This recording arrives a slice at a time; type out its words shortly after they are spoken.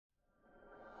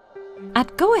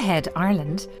At GoAhead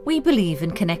Ireland, we believe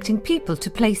in connecting people to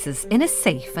places in a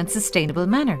safe and sustainable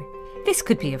manner. This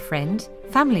could be a friend,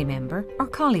 family member or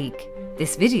colleague.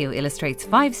 This video illustrates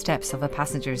 5 steps of a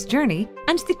passenger's journey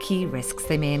and the key risks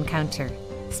they may encounter.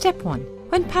 Step 1.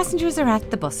 When passengers are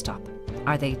at the bus stop,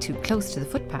 are they too close to the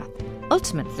footpath?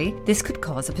 Ultimately, this could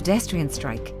cause a pedestrian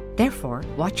strike. Therefore,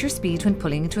 watch your speed when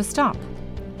pulling into a stop.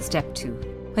 Step 2.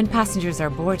 When passengers are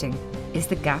boarding, is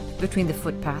the gap between the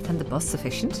footpath and the bus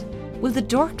sufficient? Will the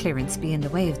door clearance be in the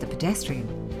way of the pedestrian?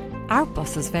 Our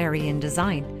buses vary in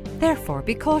design, therefore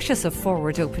be cautious of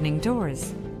forward opening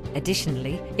doors.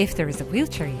 Additionally, if there is a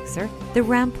wheelchair user, the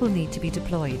ramp will need to be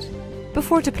deployed.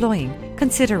 Before deploying,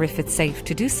 consider if it's safe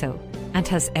to do so, and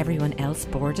has everyone else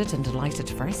boarded and alighted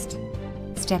first?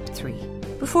 Step 3.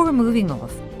 Before moving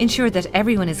off, ensure that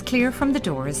everyone is clear from the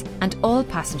doors and all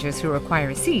passengers who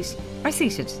require a seat are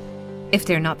seated. If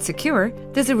they're not secure,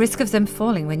 there's a risk of them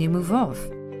falling when you move off.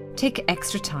 Take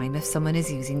extra time if someone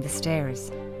is using the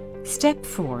stairs. Step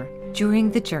 4. During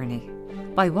the journey.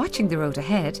 By watching the road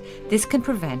ahead, this can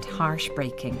prevent harsh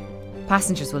braking.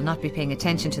 Passengers will not be paying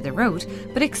attention to the road,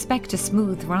 but expect a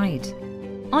smooth ride.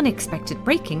 Unexpected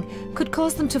braking could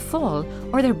cause them to fall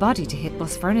or their body to hit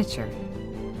bus furniture.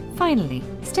 Finally,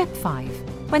 Step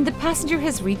 5. When the passenger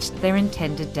has reached their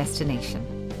intended destination.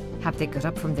 Have they got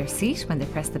up from their seat when they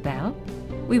press the bell?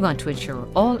 We want to ensure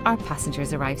all our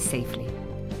passengers arrive safely.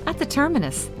 At the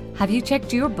terminus, have you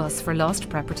checked your bus for lost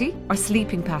property or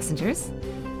sleeping passengers?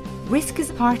 Risk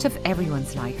is part of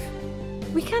everyone's life.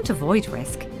 We can't avoid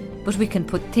risk, but we can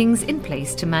put things in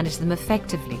place to manage them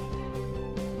effectively.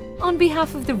 On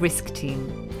behalf of the risk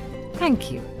team,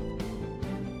 thank you.